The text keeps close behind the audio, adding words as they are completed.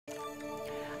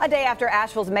A day after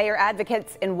Asheville's mayor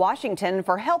advocates in Washington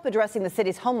for help addressing the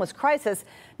city's homeless crisis,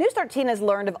 News 13 has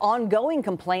learned of ongoing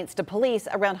complaints to police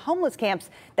around homeless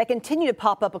camps that continue to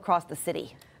pop up across the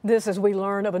city. This as we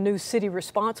learn of a new city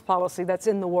response policy that's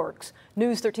in the works.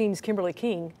 News 13's Kimberly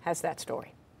King has that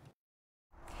story.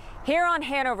 Here on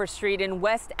Hanover Street in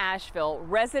West Asheville,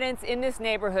 residents in this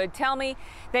neighborhood tell me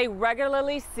they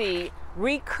regularly see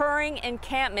recurring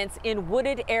encampments in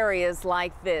wooded areas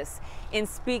like this. In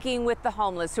speaking with the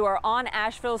homeless who are on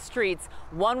Asheville streets,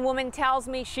 one woman tells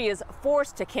me she is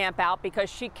forced to camp out because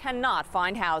she cannot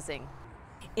find housing.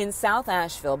 In South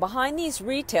Asheville, behind these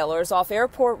retailers off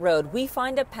Airport Road, we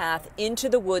find a path into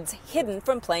the woods hidden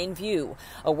from plain view.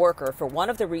 A worker for one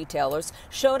of the retailers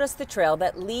showed us the trail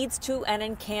that leads to an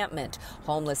encampment.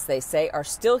 Homeless, they say, are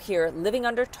still here living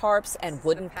under tarps and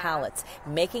wooden pallets,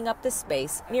 making up the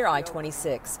space near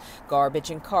I-26.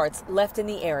 Garbage and carts left in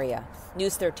the area.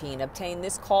 News 13 obtained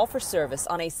this call for service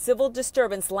on a civil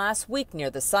disturbance last week near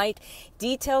the site.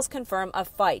 Details confirm a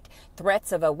fight,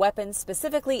 threats of a weapon,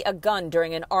 specifically a gun,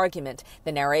 during an argument.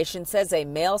 The narration says a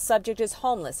male subject is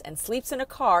homeless and sleeps in a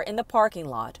car in the parking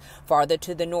lot. Farther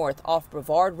to the north, off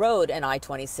Brevard Road and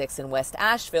I-26 in West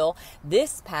Asheville,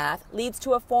 this path leads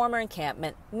to a former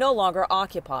encampment no longer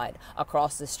occupied.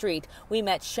 Across the street, we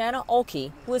met Shanna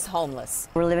Olkey, who is homeless.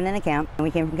 We're living in a camp, and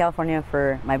we came from California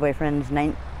for my boyfriend's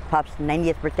Pop's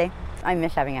 90th birthday. I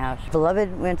miss having a house.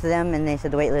 Beloved went to them, and they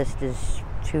said the wait list is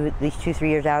at least 2-3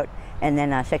 years out, and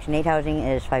then Section 8 housing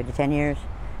is 5 to 10 years.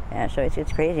 Yeah, so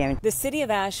it's crazy. I mean, the city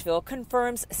of Asheville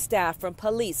confirms staff from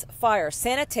police, fire,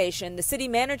 sanitation, the city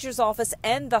manager's office,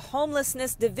 and the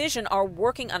homelessness division are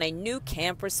working on a new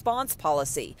camp response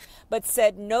policy, but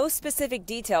said no specific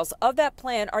details of that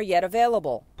plan are yet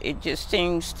available. It just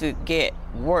seems to get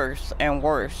worse and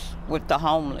worse with the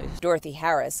homeless. Dorothy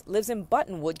Harris lives in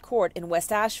Buttonwood Court in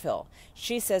West Asheville.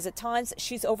 She says at times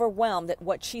she's overwhelmed at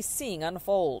what she's seeing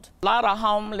unfold. A lot of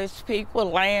homeless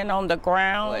people laying on the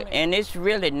ground, and it's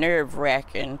really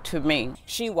nerve-wracking to me.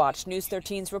 She watched News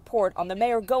 13's report on the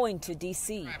mayor going to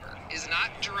D.C. It is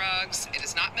not drugs, it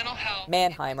is not mental health.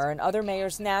 Manheimer and other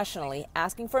mayors nationally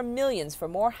asking for millions for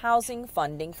more housing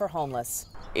funding for homeless.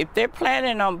 If they're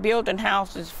planning on building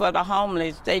houses for the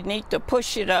homeless, they need to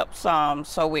push it up some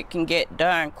so it can get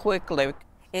done quickly.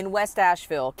 In West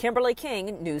Asheville, Kimberly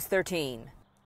King, News 13.